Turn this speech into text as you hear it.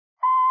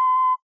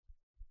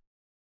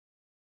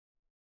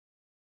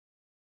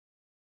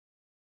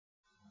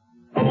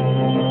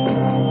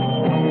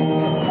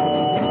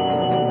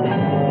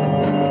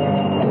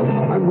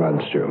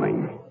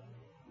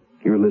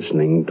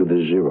listening to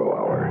the Zero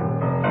Hour.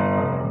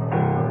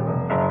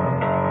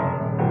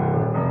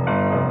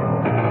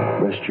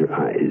 Rest your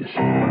eyes.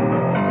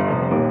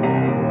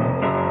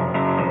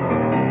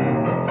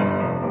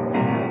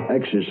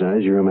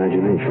 Exercise your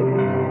imagination.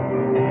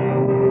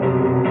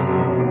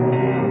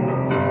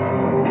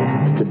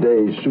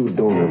 Today's Sue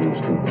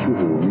Donham's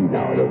computer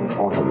readout of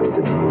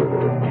automated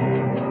murder.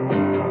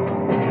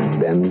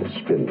 Ben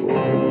Spindle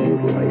and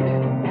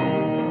Mutilate.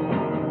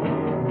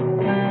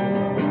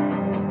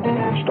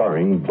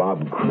 Starring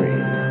Bob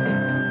Crane.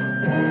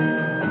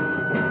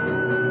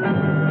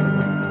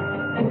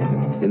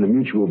 In the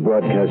Mutual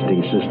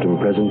Broadcasting System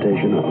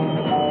presentation of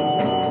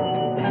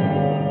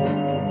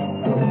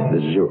the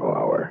Zero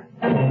Hour.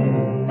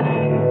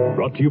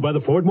 Brought to you by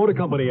the Ford Motor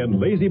Company and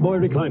Lazy Boy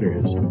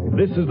Recliners.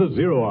 This is the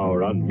Zero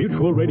Hour on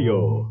Mutual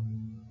Radio.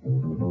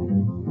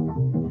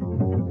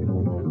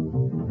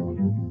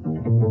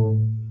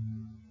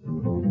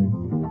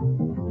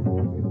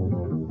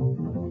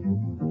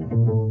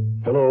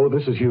 Hello,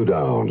 this is Hugh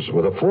Downs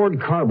with a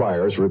Ford Car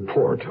Buyers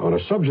Report on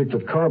a subject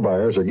that car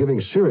buyers are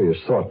giving serious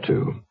thought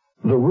to.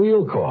 The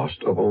real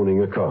cost of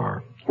owning a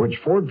car, which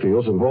Ford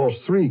feels involves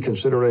three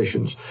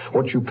considerations: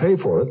 what you pay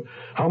for it,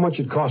 how much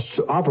it costs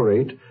to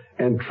operate,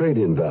 and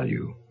trade-in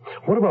value.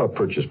 What about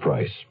purchase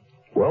price?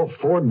 Well,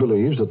 Ford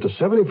believes that the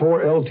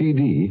 74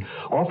 LTD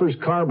offers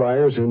car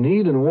buyers who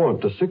need and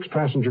want the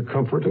six-passenger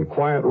comfort and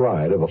quiet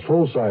ride of a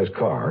full-size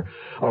car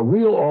a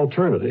real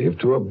alternative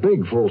to a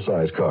big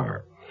full-size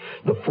car.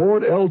 The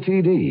Ford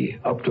LTD,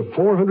 up to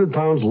 400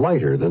 pounds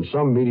lighter than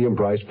some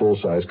medium-priced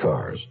full-size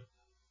cars.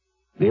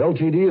 The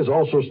LTD is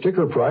also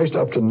sticker-priced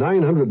up to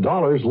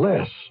 $900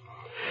 less.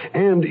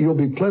 And you'll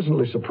be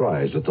pleasantly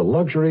surprised at the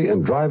luxury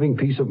and driving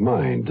peace of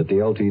mind that the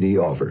LTD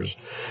offers.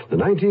 The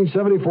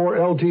 1974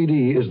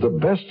 LTD is the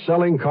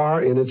best-selling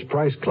car in its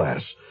price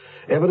class.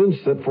 Evidence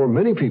that for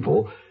many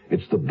people,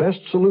 it's the best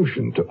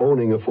solution to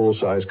owning a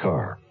full-size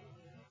car.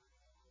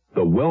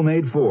 The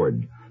well-made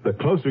Ford. The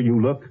closer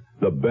you look,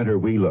 the better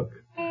we look.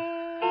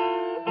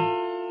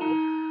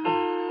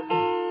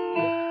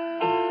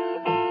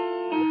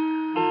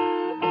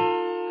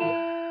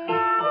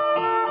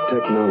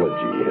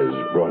 Technology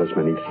has brought us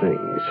many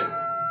things.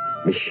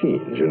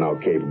 Machines are now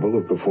capable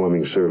of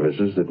performing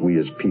services that we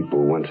as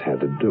people once had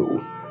to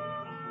do.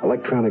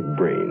 Electronic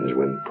brains,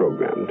 when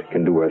programmed,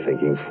 can do our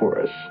thinking for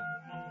us.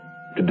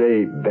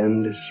 Today,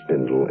 Bend,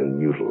 Spindle, and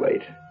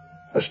Mutilate.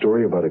 A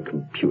story about a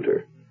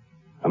computer.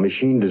 A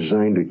machine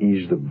designed to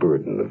ease the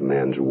burden of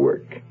man's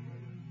work.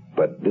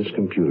 But this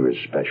computer is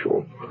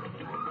special.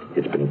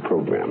 It's been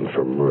programmed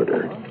for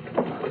murder.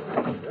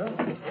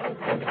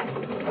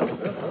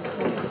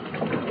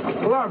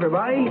 Hello,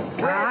 everybody.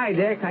 Hi,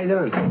 Dick. How you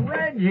doing?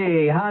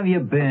 Reggie, how have you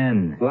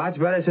been? Lots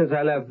better since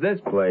I left this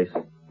place.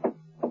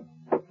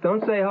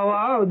 Don't say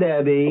hello,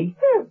 Debbie.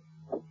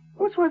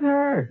 What's with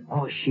her?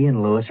 Oh, she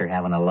and Louis are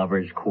having a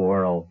lover's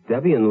quarrel.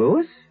 Debbie and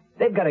Louis?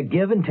 They've got a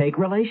give-and-take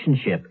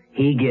relationship.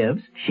 He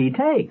gives, she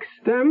takes.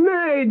 They're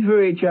made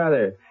for each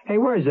other. Hey,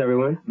 where's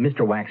everyone?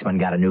 Mr. Waxman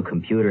got a new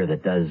computer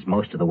that does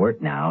most of the work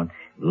now.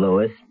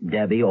 Louis,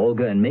 Debbie,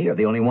 Olga, and me are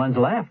the only ones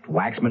left.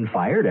 Waxman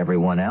fired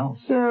everyone else.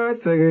 Oh,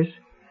 it figures.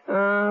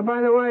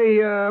 By the way,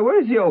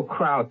 where's the old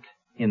Kraut?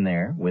 In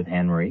there with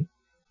Henry.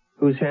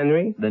 Who's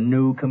Henry? The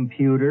new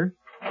computer.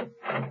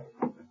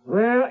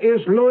 Where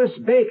is Louis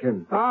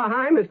Bacon? Oh,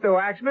 hi, Mr.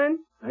 Waxman.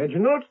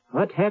 Reginald,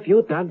 what have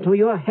you done to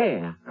your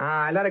hair?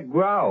 I let it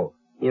grow.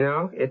 You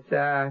know, it's,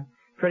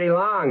 pretty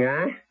long,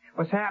 huh?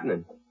 What's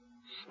happening?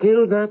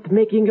 Still not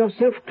making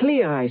yourself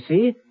clear, I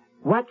see.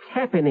 What's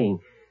happening?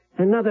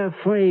 Another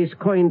phrase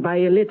coined by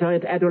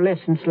illiterate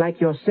adolescents like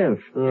yourself.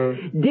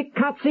 Dick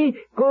Cutzy,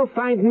 go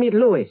find me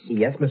Louis.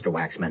 Yes, Mr.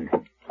 Waxman.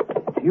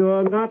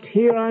 You're not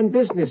here on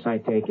business, I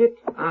take it.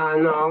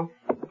 No.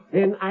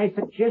 Then I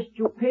suggest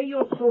you pay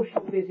your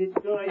social visits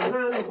during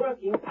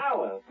non-working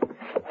hours.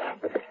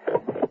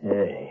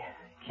 Hey,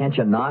 can't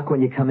you knock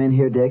when you come in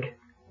here, Dick?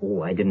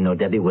 Oh, I didn't know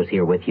Debbie was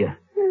here with you.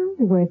 Well,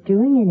 we weren't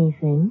doing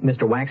anything.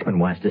 Mr. Waxman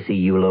wants to see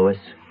you, Louis.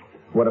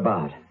 What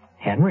about?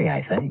 Henry,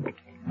 I think.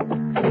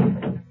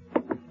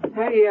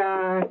 Hey,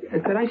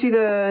 could I see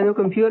the new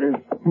computer?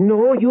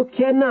 No, you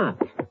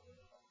cannot.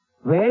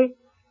 Well?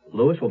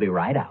 Louis will be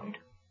right out.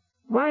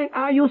 Why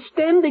are you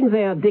standing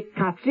there, Dick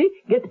Cutzy?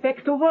 Get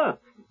back to work.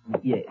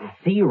 Yeah,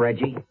 see you,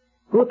 Reggie.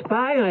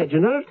 Goodbye,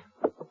 Reginald.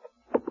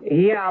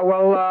 Yeah,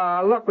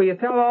 well, look, will you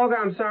tell Olga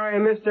I'm sorry I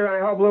missed her,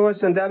 and I hope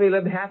Louis and Debbie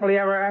lived happily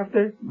ever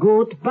after?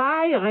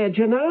 Goodbye,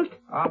 Reginald.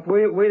 Auf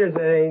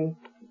Wiedersehen.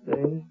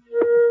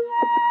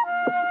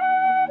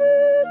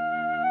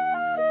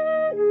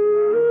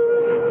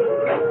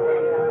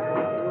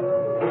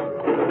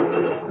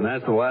 And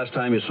that's the last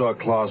time you saw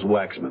Klaus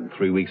Waxman,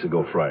 3 weeks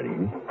ago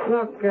Friday.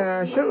 Look,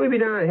 shouldn't we be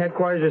down at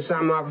headquarters or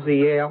some office of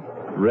Yale?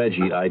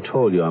 Reggie, I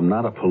told you I'm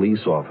not a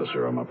police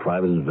officer. I'm a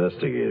private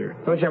investigator.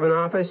 Don't you have an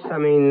office? I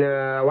mean,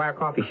 why a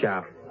coffee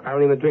shop? I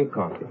don't even drink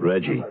coffee.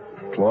 Reggie,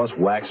 Klaus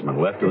Waxman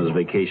left on his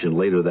vacation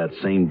later that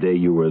same day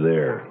you were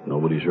there.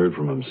 Nobody's heard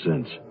from him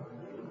since.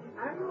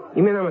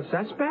 You mean I'm a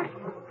suspect?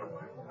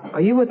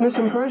 Are you with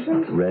Missing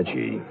Persons?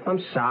 Reggie. I'm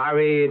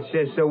sorry. It's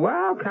just,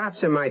 well,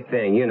 cops are my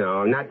thing, you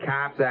know. Not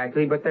cops,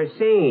 actually, but they're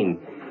seen.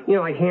 You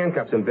know, like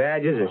handcuffs and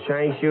badges and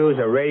shiny shoes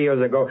or radios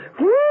that go...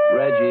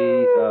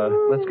 Reggie,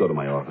 let's go to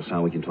my office,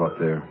 huh? We can talk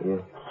there. Yeah.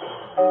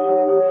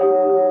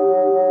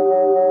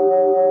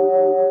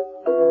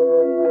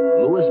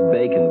 Louis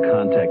Bacon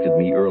contacted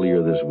me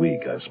earlier this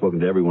week. I've spoken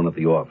to everyone at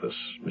the office.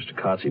 Mr.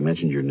 Kotze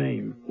mentioned your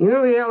name. You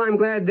know, Yale, I'm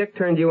glad Dick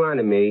turned you on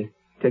to me.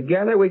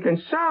 Together we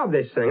can solve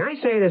this thing. I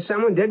say that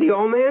someone did the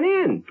old man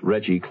in.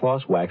 Reggie,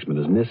 Klaus Waxman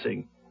is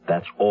missing.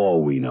 That's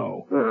all we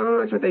know. Well,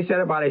 that's what they said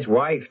about his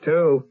wife,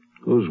 too.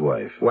 Whose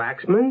wife?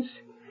 Waxman's.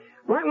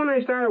 Right when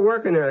I started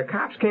working there, the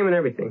cops came and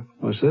everything.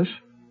 What's this?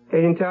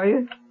 They didn't tell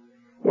you?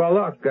 Well,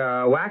 look,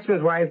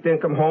 Waxman's wife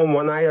didn't come home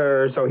one night,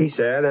 or so he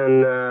said,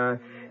 and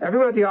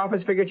everyone at the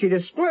office figured she'd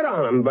just split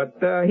on him, but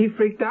he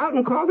freaked out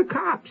and called the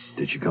cops.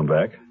 Did she come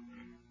back?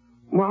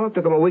 Well, it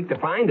took him a week to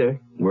find her.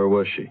 Where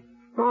was she?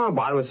 Oh,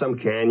 bottom of some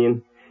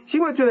canyon. She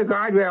went through the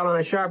guardrail on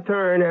a sharp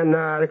turn, and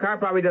the car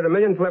probably did a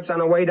million flips on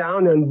the way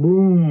down, and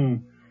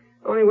boom.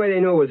 Only way they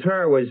knew it was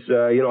her was,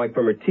 like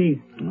from her teeth.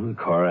 Well,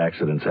 car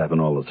accidents happen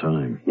all the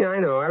time. Yeah, I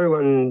know.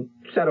 Everyone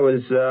said it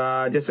was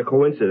just a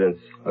coincidence.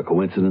 A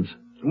coincidence?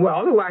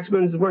 Well, the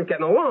Waxmans weren't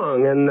getting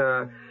along, and,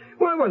 it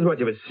wasn't much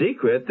of a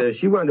secret.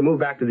 She wanted to move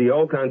back to the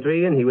old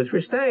country, and he was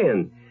for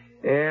staying.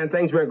 And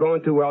things weren't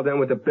going too well then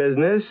with the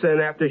business, and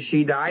after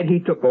she died, he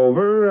took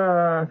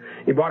over.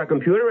 He bought a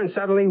computer, and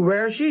suddenly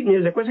rare sheet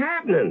music was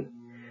happening.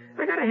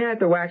 I got a hand at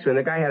the Waxman.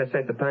 The guy had a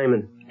sense of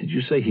timing. Did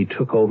you say he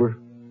took over?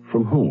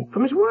 From whom?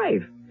 From his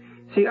wife.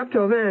 See, up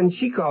till then,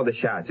 she called the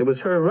shots. It was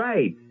her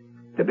right.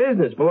 The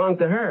business belonged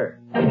to her.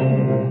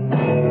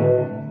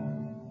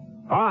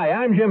 Hi,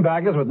 I'm Jim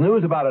Backus with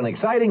news about an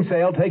exciting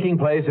sale taking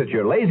place at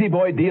your Lazy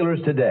Boy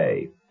dealers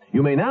today.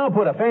 You may now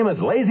put a famous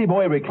Lazy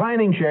Boy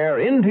reclining chair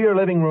into your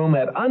living room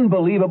at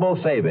unbelievable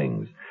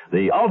savings.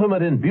 The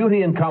ultimate in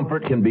beauty and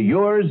comfort can be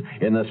yours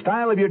in the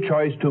style of your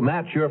choice to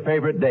match your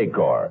favorite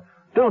decor.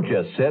 Don't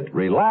just sit,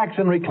 relax,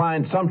 and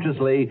recline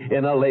sumptuously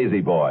in a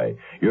Lazy Boy.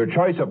 Your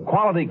choice of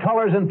quality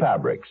colors and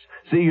fabrics.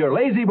 See your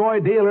Lazy Boy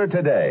dealer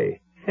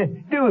today.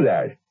 Do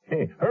that.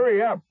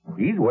 Hurry up.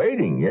 He's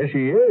waiting. Yes,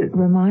 he is.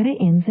 Ramada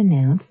Inns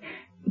announce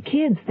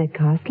kids that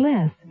cost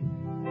less.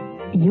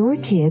 Your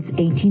kids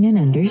 18 and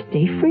under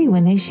stay free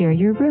when they share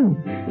your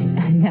room.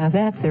 Now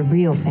that's a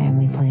real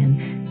family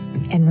plan.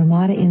 And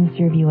Ramada Inns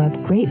serve you up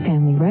great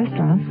family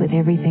restaurants with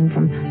everything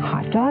from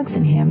hot dogs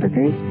and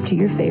hamburgers to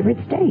your favorite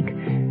steak.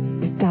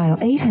 Dial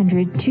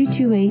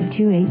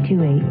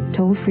 800-228-2828,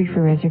 toll free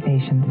for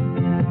reservations.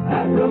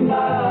 At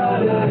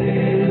Ramada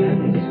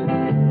Inns,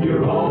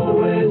 you're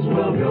always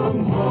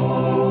welcome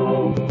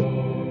home.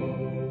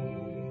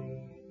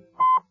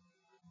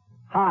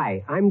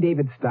 Hi, I'm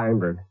David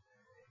Steinberg.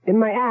 In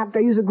my act, I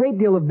use a great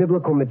deal of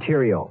biblical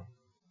material.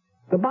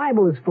 The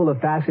Bible is full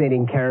of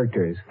fascinating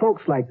characters,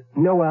 folks like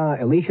Noah,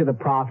 Elisha the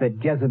prophet,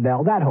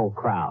 Jezebel, that whole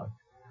crowd.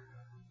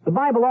 The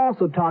Bible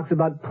also talks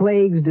about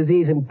plagues,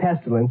 disease, and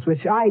pestilence,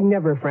 which I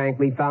never,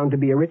 frankly, found to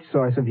be a rich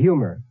source of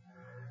humor.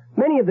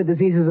 Many of the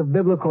diseases of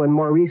biblical and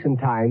more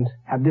recent times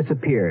have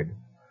disappeared.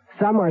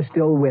 Some are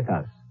still with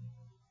us.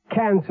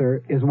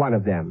 Cancer is one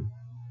of them.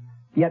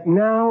 Yet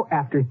now,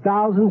 after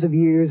thousands of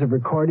years of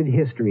recorded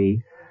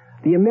history,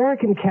 the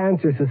American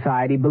Cancer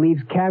Society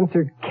believes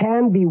cancer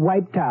can be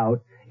wiped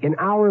out in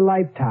our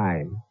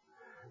lifetime.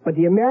 But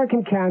the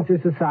American Cancer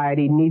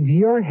Society needs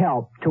your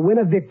help to win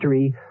a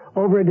victory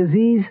over a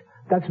disease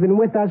that's been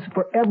with us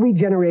for every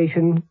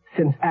generation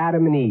since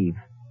Adam and Eve.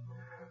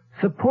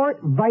 Support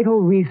vital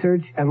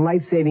research and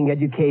life-saving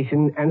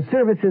education and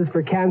services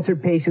for cancer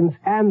patients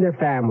and their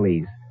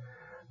families.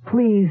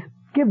 Please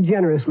give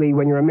generously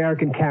when your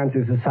American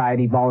Cancer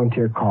Society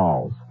volunteer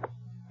calls.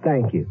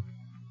 Thank you.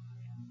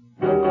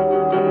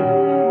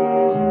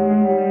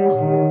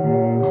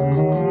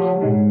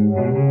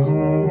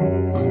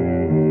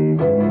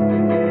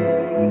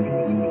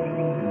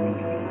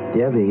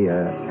 Debbie,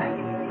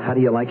 how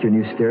do you like your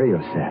new stereo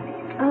set?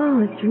 Oh,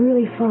 it's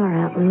really far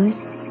out, Louis.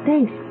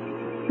 Thanks.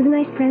 It was a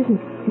nice present.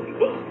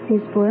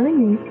 You're spoiling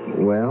me.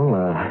 Well,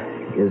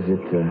 is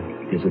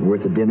it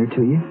worth a dinner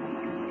to you?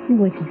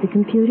 What did the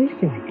computer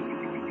say?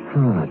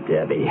 Oh,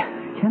 Debbie,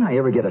 can I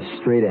ever get a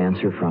straight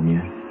answer from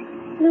you?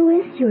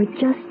 Louis, you're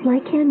just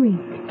like Henry.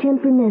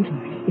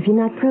 Temperamental. If you're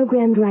not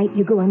programmed right,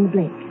 you go on the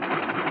blink.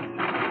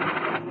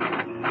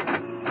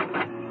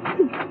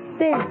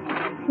 There.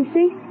 You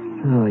see?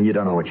 Oh, you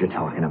don't know what you're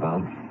talking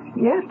about.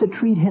 You have to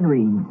treat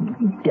Henry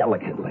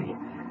delicately.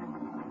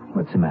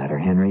 What's the matter,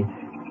 Henry?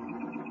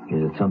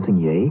 Is it something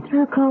you ate?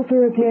 I'll call for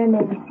repair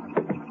now.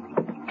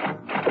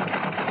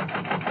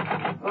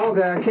 Oh,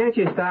 can't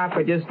you stop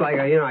for just like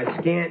a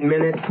scant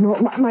minute? No,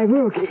 my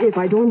work. If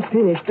I don't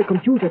finish, the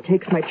computer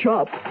takes my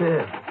job.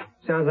 Yeah.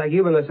 Sounds like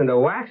you've been listening to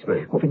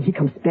Waxman. Oh, when he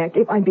comes back,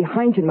 if I'm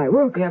behind in my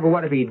work. Yeah, but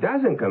what if he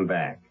doesn't come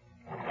back?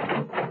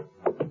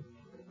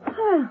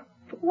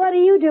 What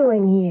are you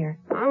doing here?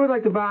 I would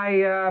like to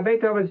buy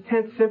Beethoven's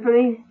 10th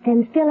Symphony.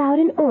 Then fill out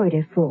an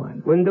order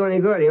form. Wouldn't do any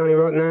good. He only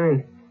wrote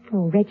 9.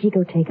 Oh, Reggie,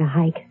 go take a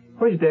hike.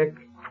 Where's Dick?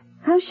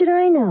 How should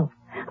I know?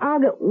 I'll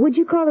go. Would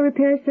you call the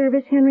repair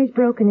service? Henry's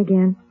broken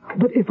again.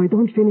 But if I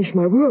don't finish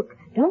my work...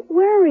 Don't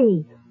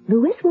worry.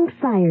 Louis won't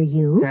fire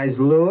you. Has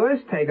Louis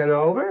taken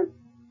over?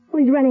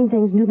 Well, he's running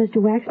things until Mr.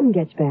 Waxman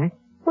gets back.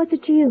 What's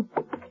it to you?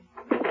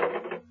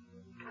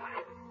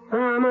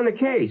 I'm on the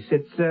case.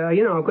 It's,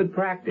 good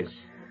practice.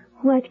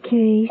 What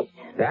case?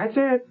 That's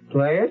it.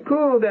 Play it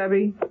cool,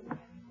 Debbie.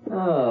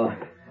 Oh,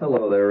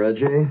 hello there,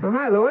 Reggie. Oh,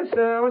 hi, Louis.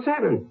 What's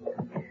happening?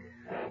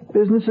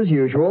 Business as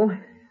usual.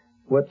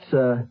 What's,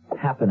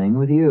 happening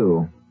with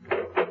you?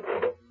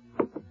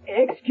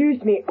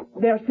 Excuse me.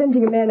 They're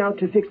sending a man out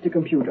to fix the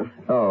computer.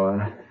 Oh,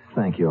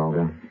 thank you,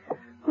 Olga.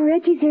 Well,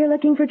 Reggie's here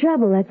looking for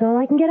trouble. That's all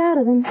I can get out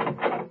of him.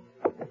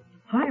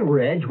 Hi,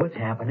 Reg. What's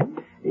happening?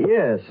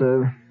 Yes,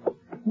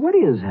 what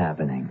is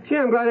happening? Gee,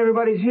 I'm glad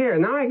everybody's here.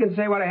 Now I can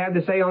say what I had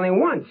to say only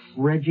once.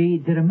 Reggie,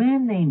 did a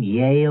man named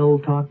Yale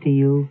talk to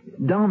you?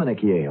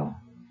 Dominic Yale.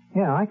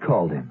 Yeah, I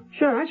called him.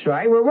 Sure, that's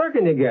right. We're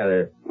working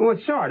together. Well,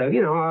 sort of,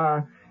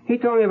 he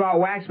told me about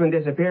Waxman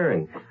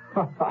disappearing.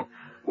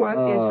 What?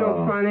 It's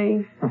so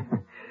funny.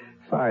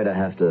 Sorry to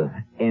have to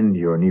end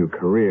your new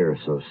career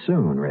so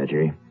soon,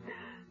 Reggie.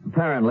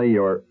 Apparently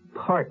your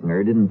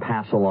partner didn't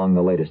pass along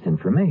the latest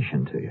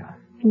information to you.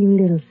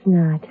 You little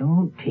snot.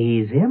 Don't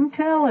tease him.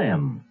 Tell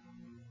him.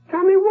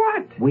 Tell me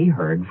what? We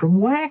heard from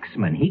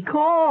Waxman. He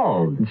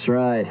called. That's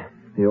right.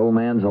 The old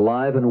man's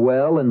alive and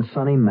well in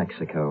sunny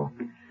Mexico.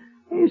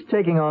 He's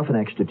taking off an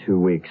extra 2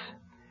 weeks.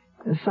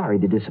 Sorry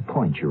to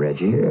disappoint you,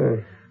 Reggie.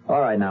 Sure. All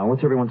right, now,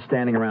 what's everyone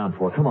standing around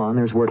for? Come on,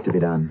 there's work to be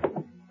done.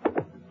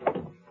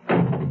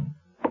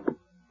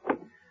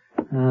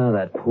 Oh,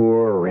 that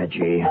poor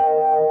Reggie.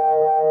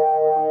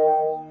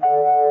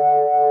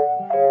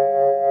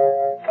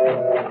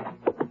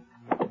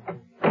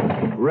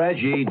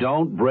 Reggie,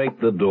 don't break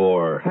the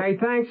door. Hey,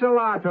 thanks a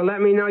lot for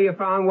letting me know you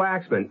found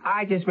Waxman.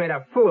 I just made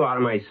a fool out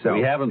of myself.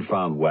 We haven't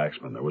found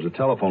Waxman. There was a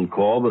telephone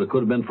call, but it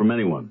could have been from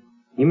anyone.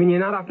 You mean you're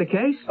not off the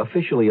case?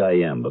 Officially, I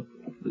am, but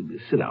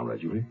sit down,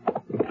 Reggie.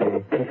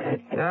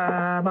 Okay.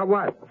 About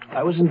what?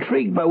 I was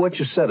intrigued by what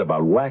you said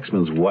about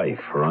Waxman's wife,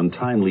 her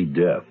untimely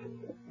death.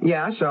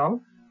 Yeah,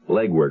 so?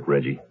 Legwork,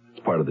 Reggie.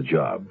 It's part of the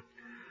job.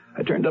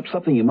 I turned up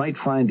something you might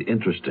find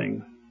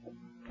interesting.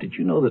 Did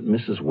you know that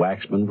Mrs.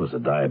 Waxman was a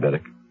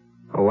diabetic?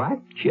 A what?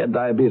 She had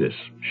diabetes,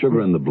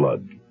 sugar in the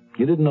blood.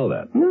 You didn't know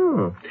that?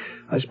 No.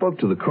 I spoke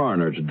to the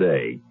coroner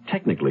today.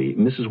 Technically,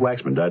 Mrs.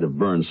 Waxman died of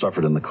burns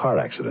suffered in the car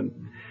accident.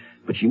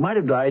 But she might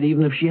have died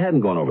even if she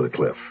hadn't gone over the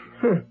cliff.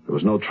 There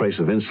was no trace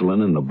of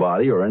insulin in the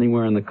body or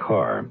anywhere in the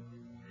car.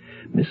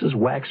 Mrs.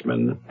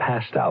 Waxman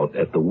passed out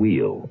at the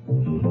wheel.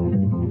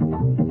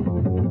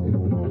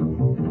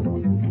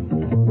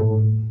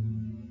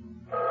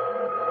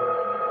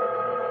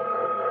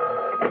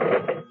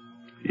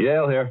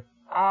 Yale here.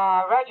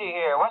 Reggie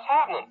here. What's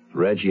happening?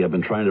 Reggie, I've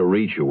been trying to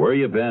reach you. Where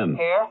you been?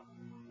 Here.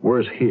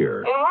 Where's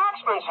here? In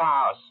Waxman's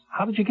house.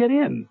 How did you get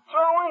in? Through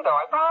a window.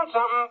 I found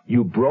something.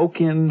 You broke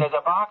in? There's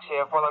a box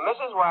here full of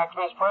Mrs.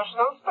 Waxman's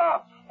personal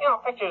stuff.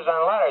 Pictures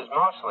and letters,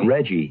 mostly.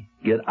 Reggie,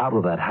 get out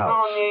of that house.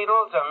 No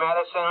needles or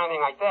medicine or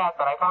anything like that,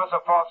 but I found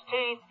some false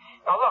teeth.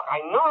 Now, look, I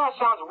know that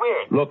sounds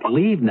weird. Look,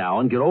 leave now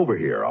and get over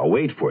here. I'll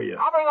wait for you.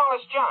 I'll bring all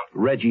this junk.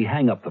 Reggie,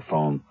 hang up the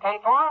phone.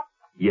 10-4?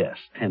 Yes,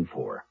 10-4.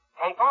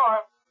 10-4.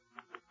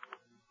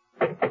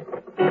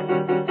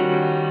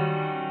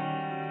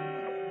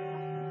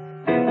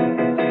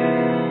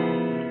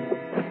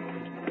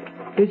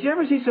 Did you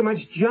ever see so much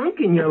junk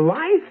in your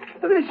life?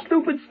 Look at this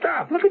stupid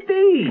stuff. Look at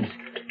these.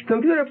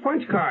 Computer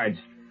punch cards.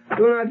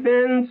 Do not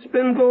bend,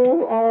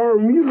 spindle, or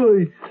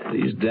mutilate.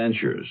 These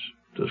dentures.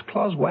 Does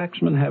Klaus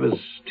Waxman have his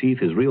teeth,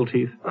 his real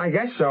teeth? I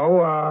guess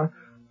so.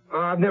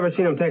 I've never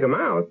seen him take them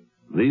out.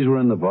 These were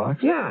in the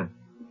box? Yeah.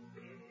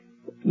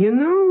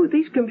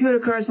 These computer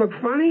cards look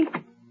funny.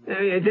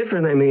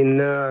 Different, I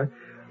mean.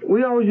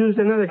 We always used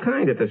another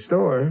kind at the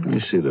store. Let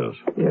me see those.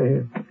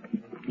 Yeah.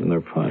 And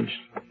they're punched.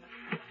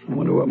 I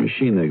wonder what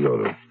machine they go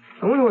to.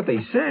 I wonder what they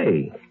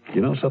say.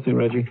 You know something,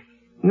 Reggie?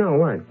 No,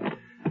 what?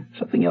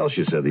 Something else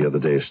you said the other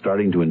day is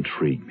starting to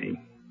intrigue me.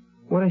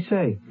 What'd I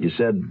say? You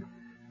said,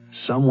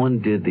 someone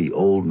did the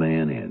old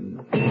man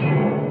in.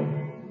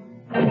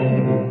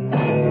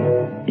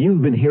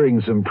 You've been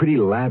hearing some pretty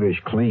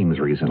lavish claims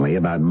recently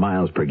about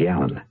miles per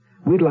gallon.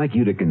 We'd like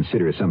you to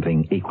consider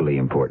something equally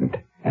important,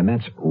 and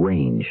that's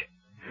range.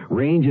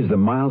 Range is the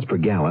miles per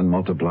gallon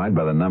multiplied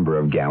by the number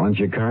of gallons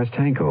your car's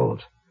tank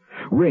holds.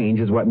 Range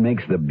is what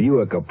makes the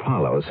Buick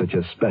Apollo such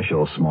a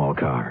special small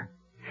car.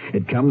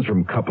 It comes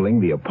from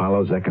coupling the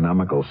Apollo's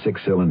economical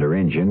 6-cylinder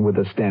engine with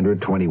a standard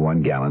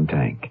 21-gallon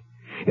tank.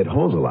 It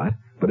holds a lot,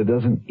 but it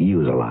doesn't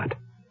use a lot.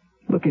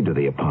 Look into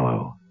the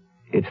Apollo.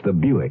 It's the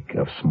Buick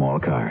of small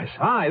cars.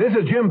 Hi, this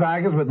is Jim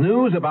Backus with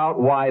news about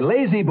why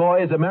Lazy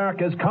Boy is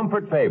America's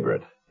comfort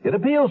favorite. It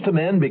appeals to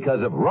men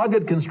because of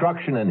rugged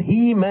construction and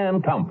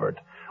He-Man comfort.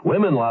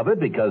 Women love it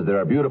because there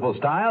are beautiful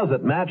styles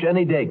that match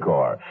any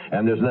decor,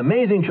 and there's an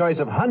amazing choice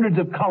of hundreds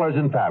of colors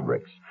and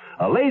fabrics.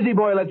 A Lazy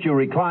Boy lets you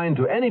recline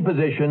to any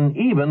position,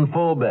 even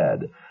full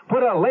bed.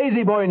 Put a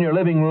Lazy Boy in your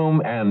living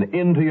room and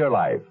into your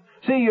life.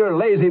 See your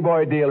Lazy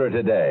Boy dealer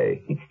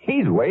today.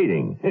 He's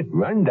waiting.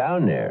 Run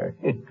down there.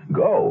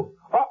 Go.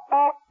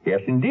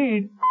 Yes,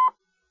 indeed.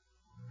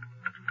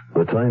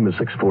 The time is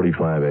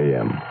 6:45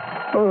 a.m.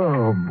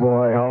 Oh,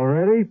 boy,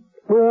 already?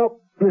 Well,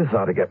 this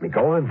ought to get me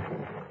going.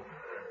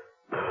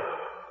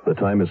 The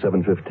time is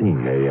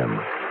 7:15 a.m.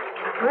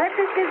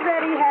 Breakfast is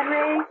ready,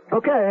 Henry.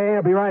 Okay,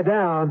 I'll be right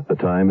down. The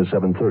time is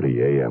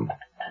 7:30 a.m.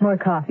 More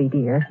coffee,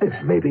 dear. It's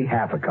maybe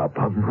half a cup.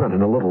 I'm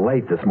running a little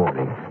late this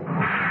morning.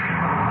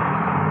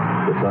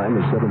 The time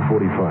is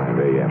 7:45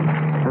 a.m.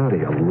 How do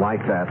you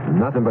like that?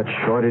 Nothing but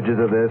shortages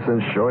of this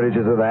and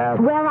shortages of that.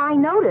 Well, I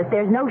noticed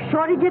there's no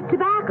shortage of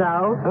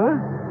tobacco. Huh?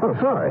 Oh,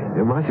 sorry.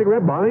 Did my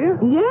cigarette bother you?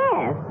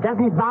 Yes.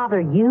 Doesn't it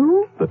bother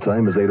you? The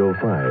time is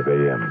 8:05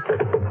 a.m.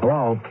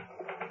 Hello?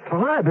 Oh,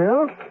 hi,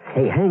 Bill.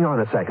 Hey, hang on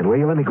a second, will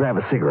you? Let me grab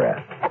a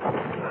cigarette.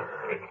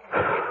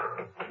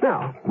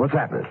 Now, what's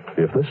happening?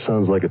 If this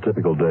sounds like a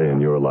typical day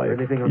in your life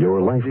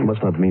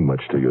must not mean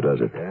much to you,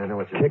 does it?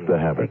 Kick the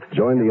habit.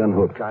 Join the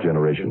unhooked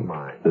generation.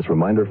 This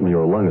reminder from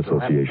your lung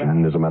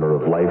association is a matter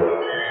of life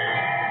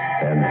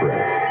and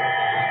breath.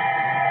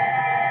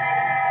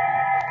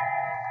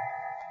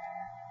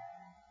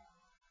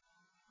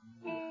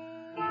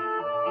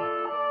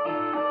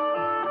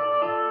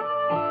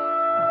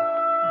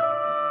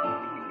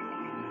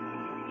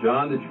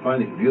 John, did you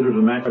find the computers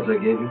and matches I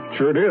gave you?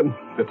 Sure did.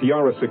 The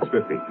Tiara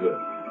 650. Good.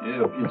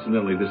 Yeah,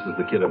 incidentally, this is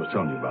the kid I was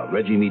telling you about.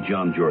 Reggie, meet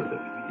John Jortha.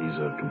 He's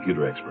a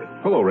computer expert.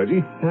 Hello,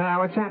 Reggie.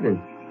 What's happening?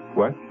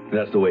 What?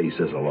 That's the way he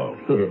says hello.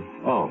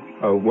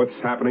 What's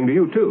happening to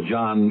you, too?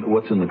 John,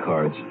 what's in the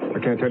cards? I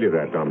can't tell you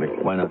that, Dominic.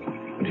 Why not?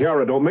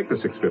 Tiara don't make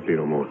the 650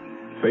 no more.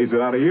 Phased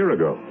it out a year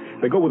ago.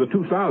 They go with the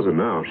 2000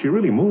 now. She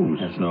really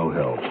moves. That's no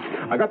help.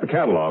 I got the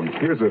catalog.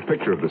 Here's a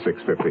picture of the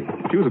 650.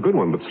 She was a good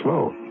one, but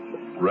slow.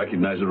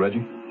 Recognize it,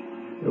 Reggie?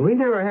 We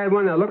never had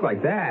one that looked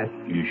like that.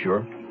 You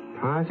sure?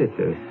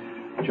 Positive.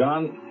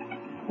 John,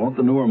 won't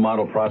the newer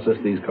model process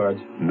these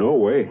cards? No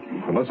way.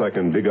 Unless I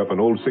can dig up an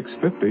old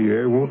 650,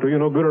 it won't do you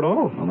no good at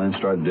all. Well, then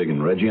start digging.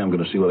 Reggie, I'm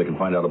going to see what I can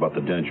find out about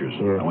the dentures.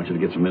 Yeah. I want you to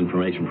get some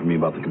information from me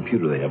about the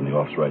computer they have in the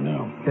office right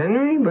now.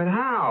 Henry? But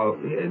how?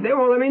 They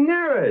won't let me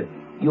near it.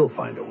 You'll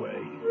find a way.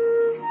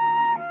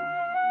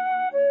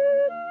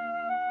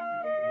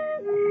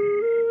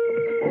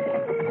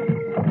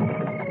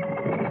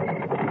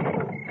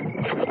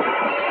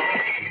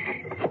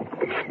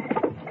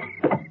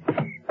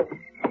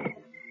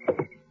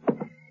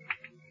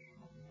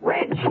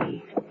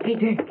 Hey,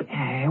 Dick,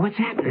 what's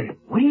happening?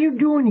 What are you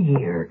doing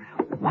here?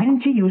 Why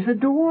didn't you use the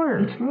door?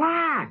 It's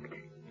locked,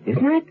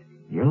 isn't it?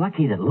 You're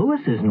lucky that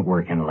Lewis isn't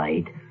working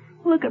late.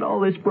 Look at all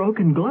this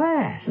broken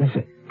glass.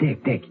 Listen,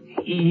 Dick,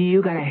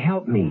 you gotta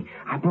help me.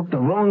 I broke the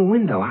wrong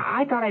window.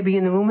 I thought I'd be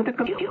in the room with the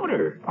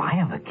computer. I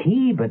have a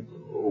key, but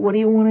what do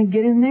you want to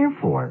get in there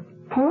for?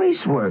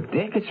 Police work,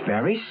 Dick. It's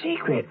very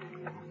secret.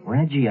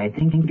 Reggie, I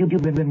think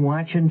you've been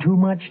watching too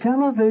much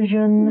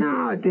television.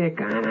 No, Dick,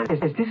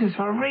 this is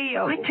for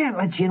real. I can't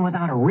let you in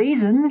without a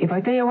reason. If I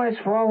tell you what it's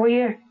for, will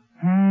you?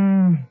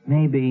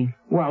 Maybe.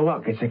 Well,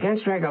 look, it's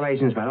against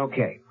regulations, but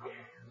okay.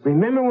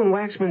 Remember when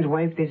Waxman's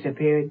wife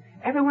disappeared?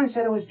 Everyone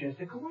said it was just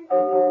a coincidence.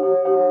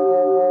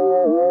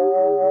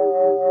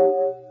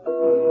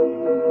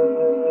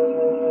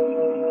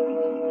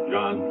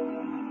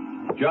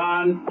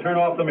 John, turn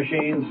off the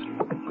machines.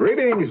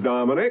 Greetings,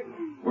 Dominic.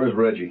 Where's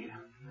Reggie?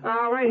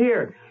 Right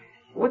here.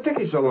 What took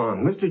you so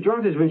long? Mr.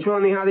 Jortha's been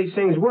showing me how these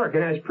things work,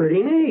 and that's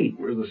pretty neat.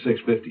 Where's the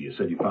 650? You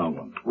said you found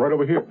one. Right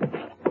over here.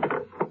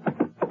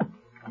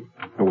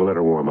 And we'll let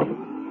her warm up.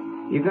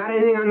 You got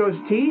anything on those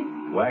teeth?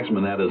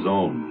 Waxman had his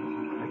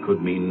own. That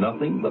could mean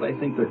nothing, but I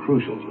think they're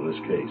crucial to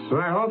this case.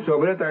 Well, I hope so,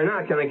 but if they're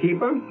not, can I keep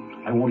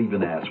them? I won't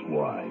even ask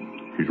why.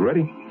 She's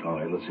ready. All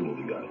right, let's see what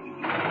we got.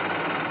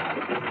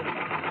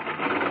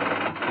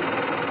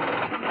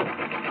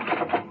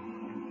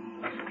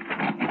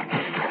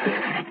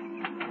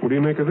 What do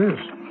you make of this?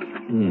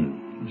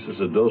 This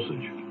is a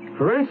dosage.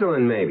 For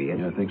insulin, maybe.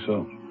 Yeah, I think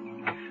so.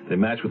 They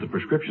match with the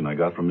prescription I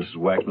got from Mrs.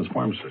 Waxman's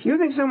pharmacist. You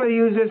think somebody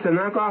used this to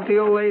knock off the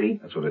old lady?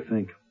 That's what I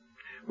think.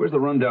 Where's the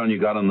rundown you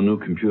got on the new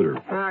computer?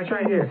 It's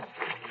right here.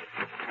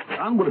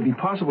 John, would it be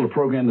possible to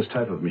program this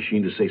type of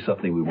machine to say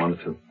something we wanted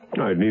to?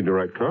 I'd need the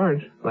right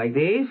cards. Like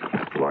these?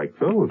 Like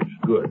those.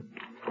 Good.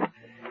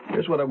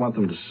 Here's what I want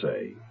them to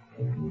say.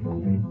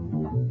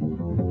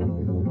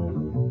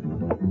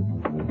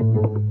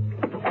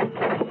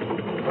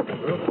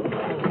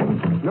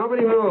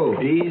 Nobody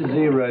move.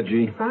 Easy,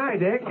 Reggie. Hi,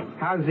 Dick.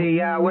 How's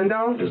the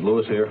window? Is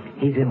Lewis here?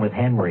 He's in with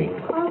Henry.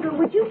 Olga,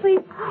 would you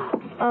please...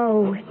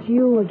 Oh, it's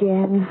you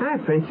again. Hi,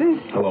 Princess.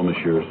 Hello,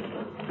 Monsieur.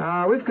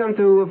 We've come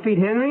to feed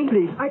Henry.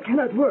 Please, I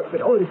cannot work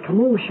with all this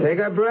commotion. Take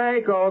a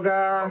break,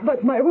 Olga.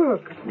 But my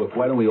work. Look,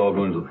 why don't we all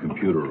go into the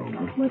computer room?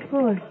 Huh? What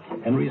for?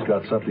 Henry's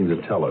got something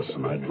to tell us,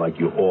 and I'd like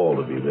you all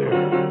to be there.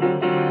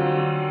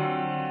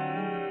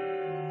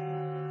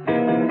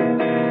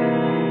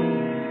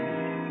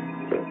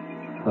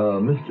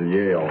 Mr.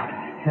 Yale,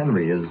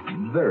 Henry is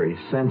very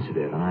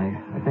sensitive, and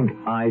I think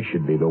I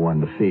should be the one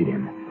to feed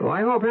him. Well,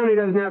 I hope Henry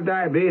doesn't have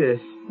diabetes.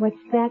 What's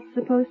that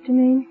supposed to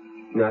mean?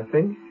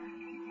 Nothing.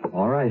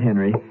 All right,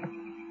 Henry.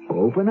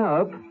 Open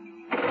up.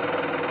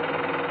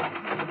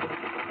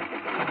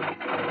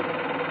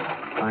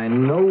 I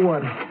know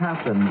what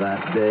happened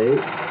that day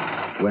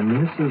when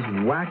Mrs.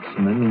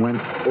 Waxman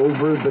went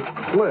over the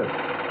cliff.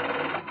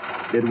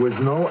 It was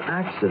no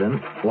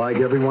accident like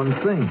everyone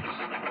thinks.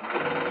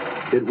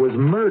 It was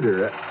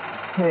murder.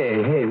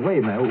 Hey, wait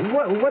a minute.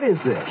 What is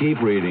this?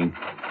 Keep reading.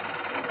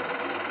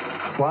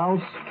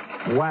 Klaus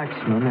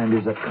Waxman and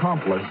his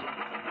accomplice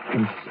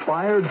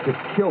conspired to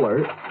kill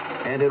her,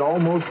 and it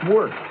almost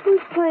worked.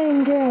 Who's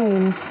playing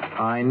games?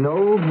 I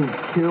know who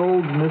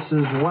killed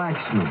Mrs.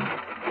 Waxman.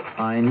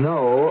 I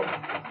know,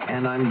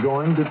 and I'm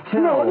going to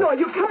tell. No,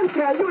 you can't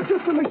tell. You're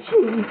just a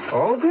machine.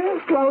 Okay.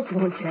 Klaus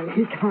won't tell.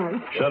 He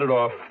can't. Shut it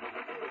off.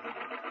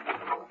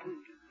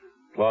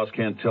 Klaus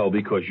can't tell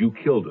because you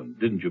killed him,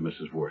 didn't you,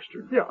 Mrs.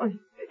 Worcester? Yeah,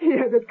 he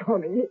had it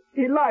coming.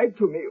 He lied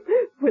to me.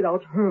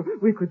 Without her,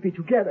 we could be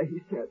together,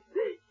 he said.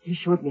 He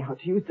showed me how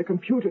to use the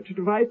computer to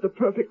devise the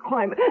perfect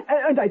crime,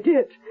 and I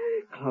did.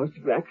 Klaus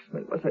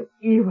Waxman was an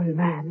evil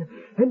man.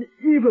 An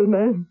evil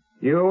man.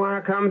 You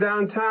want to come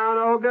downtown,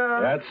 Olga?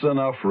 That's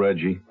enough,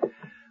 Reggie.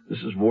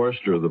 Mrs.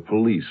 Worcester, the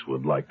police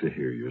would like to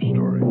hear your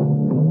story.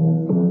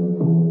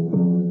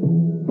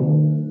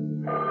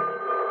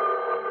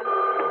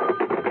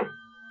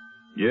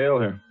 Yale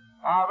here.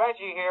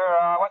 Reggie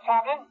here. What's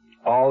happening?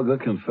 Olga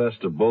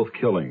confessed to both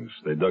killings.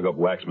 They dug up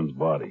Waxman's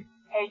body.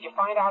 Hey, did you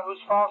find out whose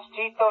false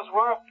teeth those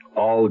were?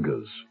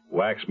 Olga's.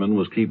 Waxman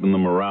was keeping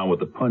them around with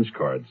the punch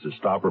cards to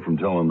stop her from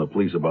telling the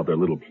police about their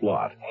little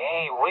plot.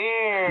 Hey,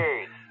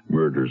 weird.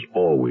 Murder's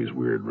always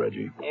weird,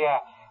 Reggie. Yeah.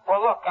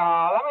 Well, look,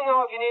 let me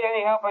know if you need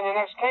any help on your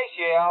next case,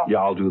 Yale. Yeah,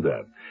 I'll do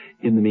that.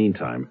 In the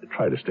meantime,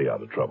 try to stay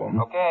out of trouble.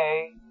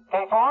 Okay.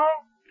 10-4?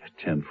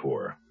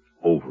 10-4.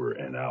 Over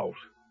and out.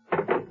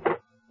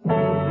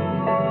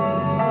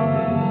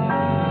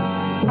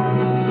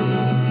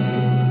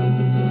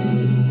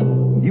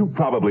 You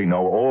probably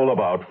know all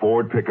about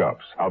Ford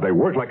pickups, how they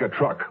work like a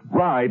truck,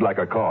 ride like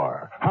a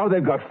car, how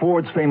they've got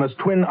Ford's famous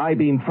twin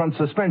I-beam front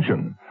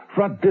suspension,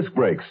 front disc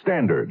brakes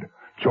standard,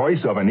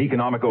 choice of an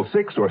economical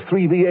 6 or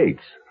 3 V8s.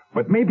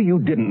 But maybe you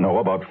didn't know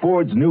about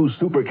Ford's new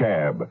Super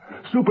Cab.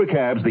 Super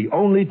Cab's the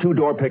only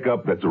two-door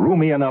pickup that's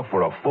roomy enough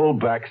for a full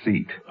back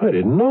seat. I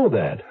didn't know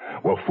that.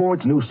 Well,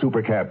 Ford's new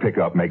Super Cab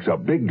pickup makes a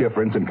big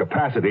difference in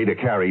capacity to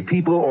carry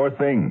people or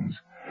things.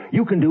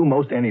 You can do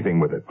most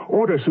anything with it.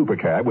 Order Super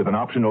Cab with an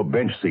optional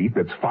bench seat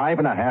that's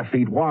 5.5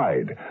 feet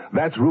wide.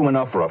 That's room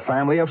enough for a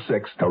family of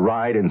 6 to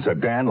ride in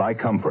sedan-like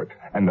comfort.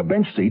 And the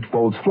bench seat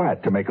folds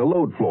flat to make a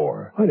load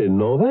floor. I didn't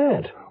know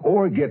that.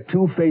 Or get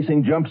 2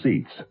 facing jump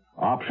seats.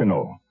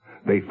 Optional.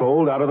 They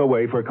fold out of the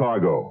way for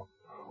cargo.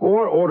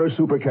 Or order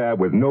Super Cab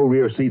with no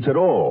rear seats at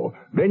all.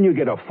 Then you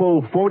get a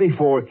full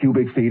 44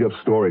 cubic feet of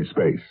storage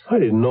space. I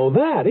didn't know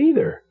that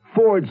either.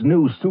 Ford's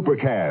new Super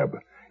Cab.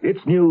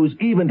 It's news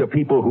even to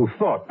people who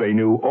thought they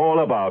knew all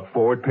about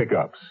Ford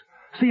pickups.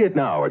 See it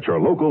now at your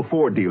local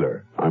Ford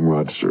dealer. I'm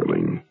Rod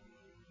Serling.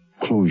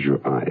 Close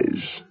your eyes.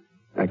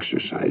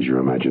 Exercise your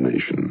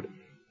imagination.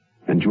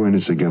 And join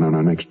us again on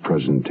our next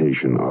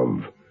presentation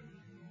of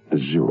The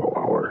Zero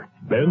Hour.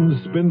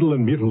 Ben Spindle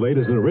and Mutilate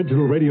is an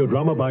original radio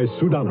drama by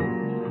Sue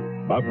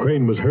Donham. Bob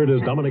Crane was heard as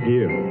Dominic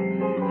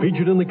Yale.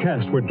 Featured in the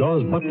cast were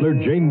Dawes Butler,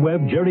 Jane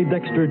Webb, Jerry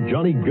Dexter,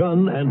 Johnny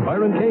Gunn, and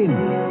Byron Kane.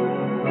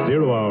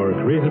 Zero Hour,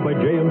 created by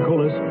J.M.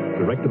 Collis,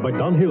 directed by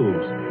Don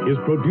Hills, is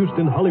produced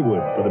in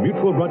Hollywood for the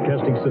Mutual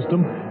Broadcasting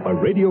System by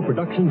Radio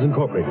Productions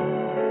Incorporated.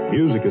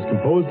 Music is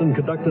composed and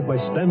conducted by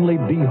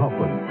Stanley D.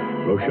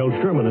 Hoffman. Rochelle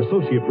Sherman,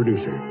 associate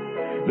producer.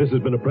 This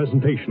has been a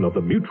presentation of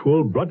the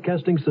Mutual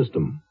Broadcasting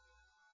System.